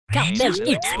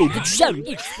KARTEL-X production.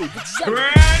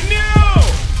 Brand new!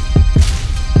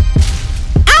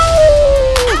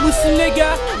 Moussi les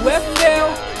gars, ouais frère.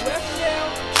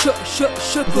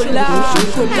 Chocolat.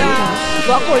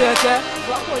 Va pour le cas.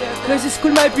 Crazy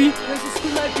school my be.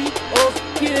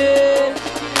 Ok.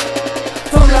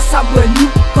 Comme la sabre nous,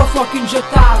 quand fucking je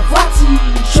t'avoiti.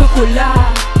 Chocolat.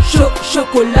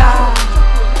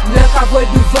 Le cavoy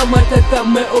devant ma tête,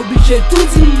 mais obligé tout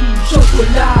dit.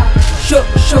 Chocolat.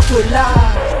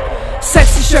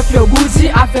 Sexy chef le goudi,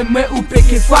 avec moi ou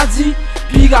péké fadi.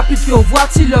 Puis rapide qu'on voit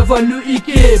le vol nous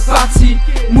est parti.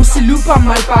 Moussi loup pas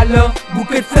mal parlant,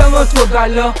 bouquet de fer en trop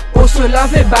galant. On se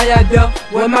lave bayada,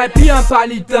 ouais mal pis en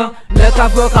palitant. Le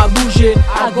cavoy a bougé,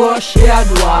 à gauche et à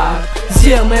droite.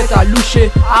 Zir met à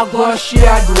loucher, à gauche et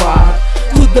à droite.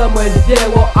 Tout de moi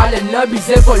déwo, allez là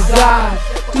bisé colgate.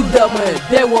 Tout de moi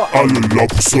déwo, allez là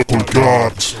pour ce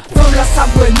colgate. comme la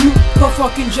sabre nous, quand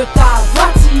fucking je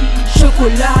t'avoiti.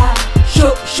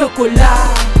 Chocolat.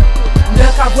 Le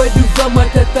cavoy devant ma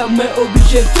tête, mais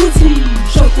obligé tout dit.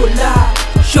 Chocolat.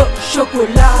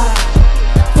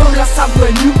 Comme la sabre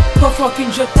nous, quand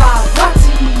fucking je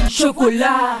t'avoiti.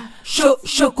 Chocolat.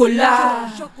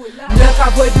 Le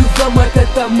cavoy devant ma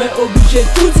tête, mais obligé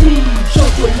tout dit.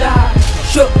 Chocolat.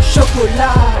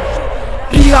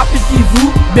 Plus rapide qui vous,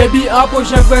 baby up,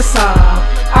 j'aimerais ça.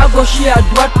 À gauche et à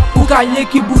droite, pour gagner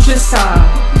qui bouge ça.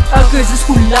 Un crazy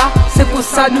school là, c'est pour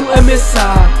ça nous aimer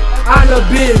ça. Alors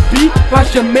baby, pas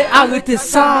jamais arrêter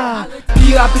ça.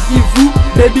 Plus rapide qui vous,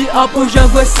 baby up,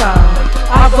 j'aimerais ça.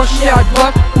 À gauche et à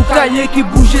droite, pour gagner qui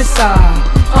bouge ça.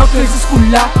 Un crazy school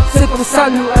là, c'est pour ça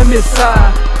nous aimer ça.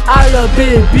 Alors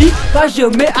baby, pas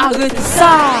jamais arrêter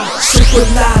ça.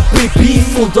 Chocolat baby,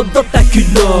 fondant dans ta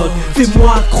culotte.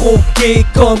 Fais-moi croquer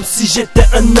comme si j'étais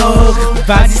un ogre.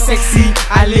 Vas-y sexy,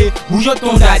 allez, bouge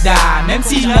ton dada. Même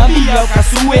si l'envie a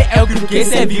souhait un clouquet,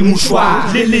 c'est vie mouchoir.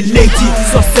 Les ladies,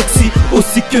 sois sexy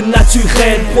aussi que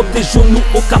naturel. Protégeons-nous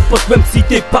au capote même si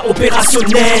t'es pas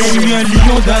opérationnel. Je suis un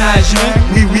lion dans la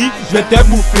jungle, oui, je vais te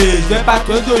bouffer. Je vais pas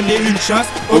te donner une chance,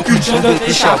 aucune chance de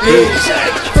t'échapper.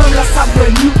 Comme la sabre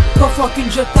nous, quand fucking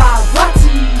je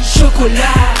t'avoiti.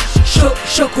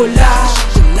 Chocolat.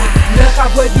 Le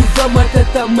cavoy devant ma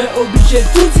tête, mais obligé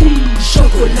tout dit.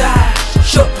 Chocolat.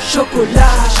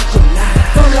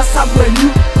 Comme la sabre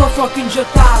nous, quand fucking je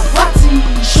t'avoiti.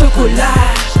 Chocolat.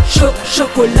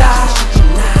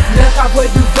 Le cavoy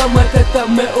devant ma tête,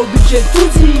 mais obligé tout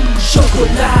dit.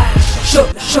 Chocolat.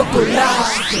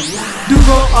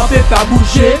 Devant un peu pas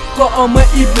bouger, quand on m'a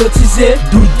hypnotisé.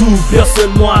 Doudou,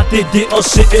 verse-moi tes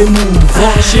déhanchés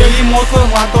émouvants. Chérie,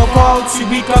 montre-moi ton corps, tu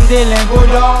brilles comme des lingots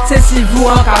d'or. C'est si vous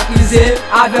en caprisez,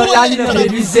 avec la ligne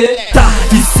révisée. Ta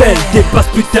ficelle dépasse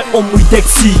putain en mouille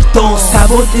d'excitance. Ta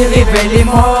beauté révèle les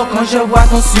morts quand je vois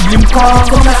ton sublime corps.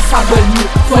 Comme la sabre nous,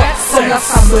 comme la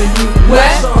sabre nous,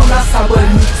 ouais. Comme la sabre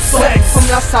nous, comme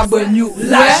la sabre nous,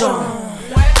 l'argent.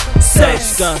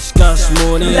 Sexe, cash,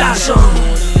 money. L'argent.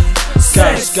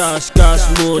 Cash,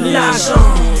 money. L'argent.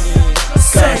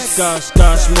 Sexe,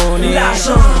 cash, money.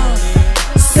 L'argent.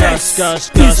 Sexe, cash,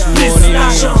 money.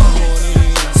 L'argent.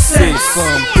 Sexe,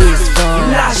 femme,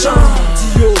 l'argent.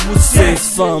 Sexe,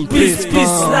 femme,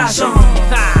 l'argent.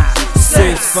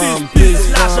 Sexe, femme,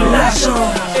 l'argent.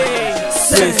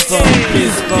 Sexe, femme,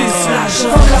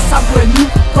 l'argent. Comme la sabre nous,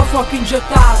 quand fucking je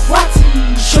t'avoiti.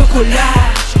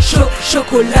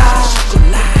 Chocolat.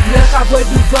 Le cavoy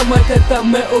devant ma tête,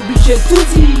 mais obligé tout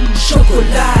dit.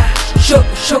 Chocolat.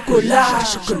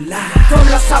 Comme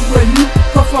la sabre nous,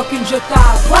 quand fucking je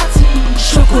t'avoiti.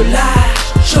 Chocolat.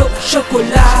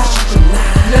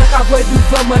 Le cavoy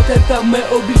devant ma tête, mais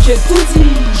obligé tout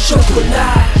dit.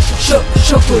 Chocolat.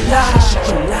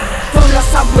 Comme la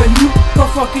sabre nous, quand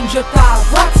fucking je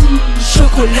t'avoiti.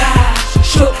 Chocolat.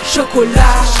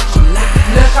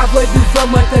 Le cavoy devant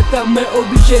ma tête, mais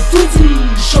obligé tout dit.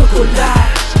 Chocolat.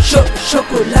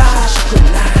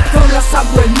 Comme la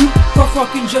sabre nous, quand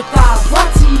fucking je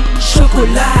t'avoiti.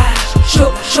 Chocolat.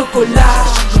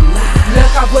 Le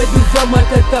cavoy devant ma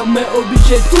tête, mais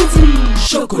obligé tout dit.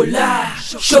 Chocolat.